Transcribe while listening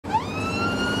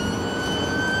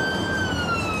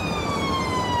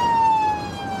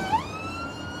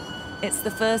It's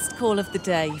the first call of the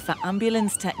day for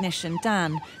ambulance technician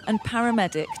Dan and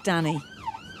paramedic Danny.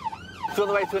 We're on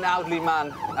the way to an elderly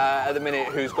man at the minute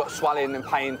who's got swelling and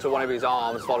pain to one of his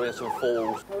arms following some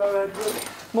falls. Hello, Edward.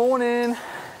 Morning.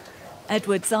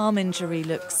 Edward's arm injury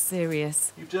looks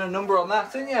serious. You've done a number on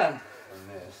that, haven't you?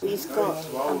 He's got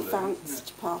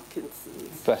advanced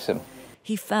Parkinson's. Bless him.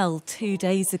 He fell 2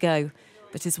 days ago,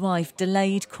 but his wife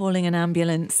delayed calling an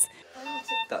ambulance.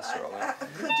 That's wrong. I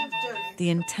could have done it. The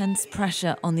intense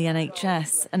pressure on the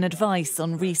NHS and advice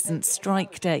on recent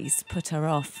strike days put her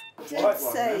off. I did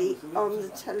say on the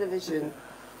television,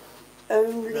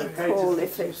 only call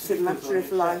if it's a matter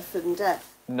of life and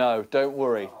death. No, don't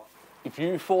worry. If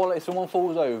someone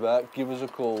falls over, give us a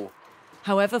call.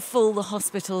 However full the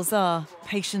hospitals are,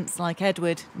 patients like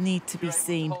Edward need to be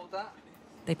seen.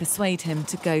 They persuade him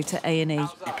to go to A&E.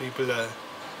 People are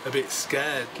a bit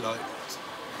scared,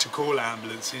 to call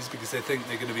ambulances because they think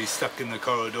they're going to be stuck in the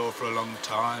corridor for a long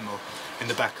time or in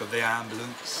the back of the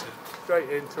ambulance.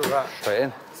 Straight into that. Straight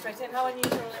in. Straight in, how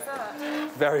unusual is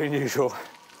that? Very unusual.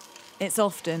 It's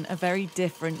often a very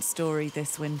different story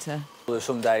this winter. There's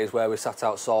some days where we're sat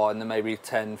outside and there may be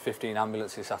 10, 15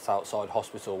 ambulances sat outside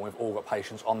hospital and we've all got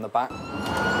patients on the back.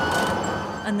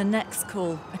 And the next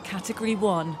call, a Category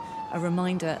 1, a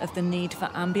reminder of the need for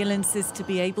ambulances to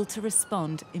be able to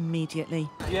respond immediately.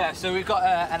 Yeah, so we've got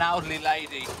an elderly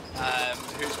lady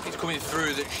who's coming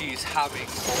through that she's having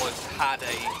or has had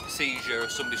a seizure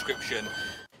of some description.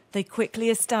 They quickly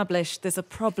establish there's a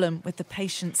problem with the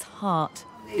patient's heart.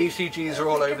 ECGs are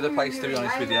all over the place, to be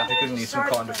honest with you. You're going to need some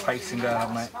kind of pacing going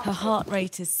on, mate. Her heart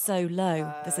rate is so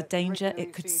low, there's a danger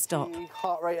it could stop.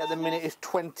 Heart rate at the minute is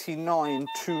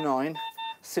 29.29,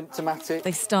 symptomatic.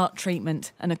 They start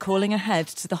treatment and are calling ahead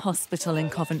to the hospital in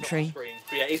Coventry.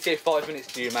 But yeah, he's here 5 minutes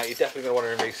to you, mate. You're definitely going to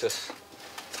want to release us.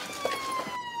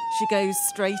 She goes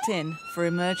straight in for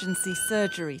emergency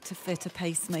surgery to fit a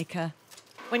pacemaker.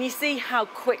 When you see how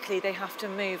quickly they have to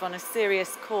move on a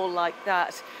serious call like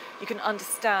that, you can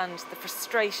understand the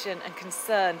frustration and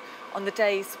concern on the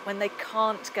days when they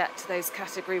can't get to those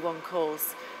Category 1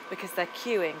 calls because they're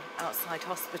queuing outside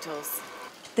hospitals.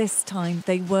 This time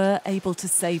they were able to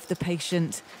save the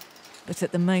patient, but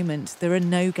at the moment there are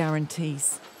no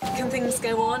guarantees. Can things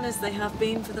go on as they have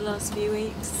been for the last few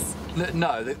weeks?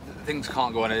 No, things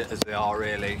can't go on as they are,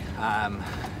 really.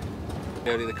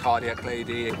 Earlier, the cardiac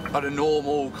lady, on a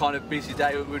normal kind of busy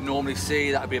day we would normally see,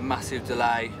 that would be a massive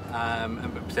delay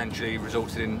and potentially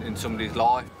resulted in somebody's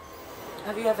life.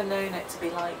 Have you ever known it to be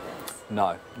like this?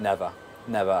 No, never,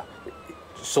 never.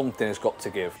 Something has got to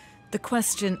give. The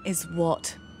question is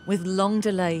what? With long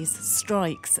delays,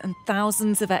 strikes and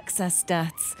thousands of excess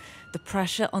deaths, the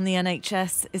pressure on the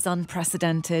NHS is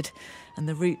unprecedented and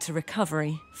the route to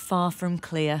recovery far from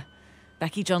clear.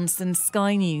 Becky Johnson,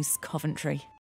 Sky News, Coventry.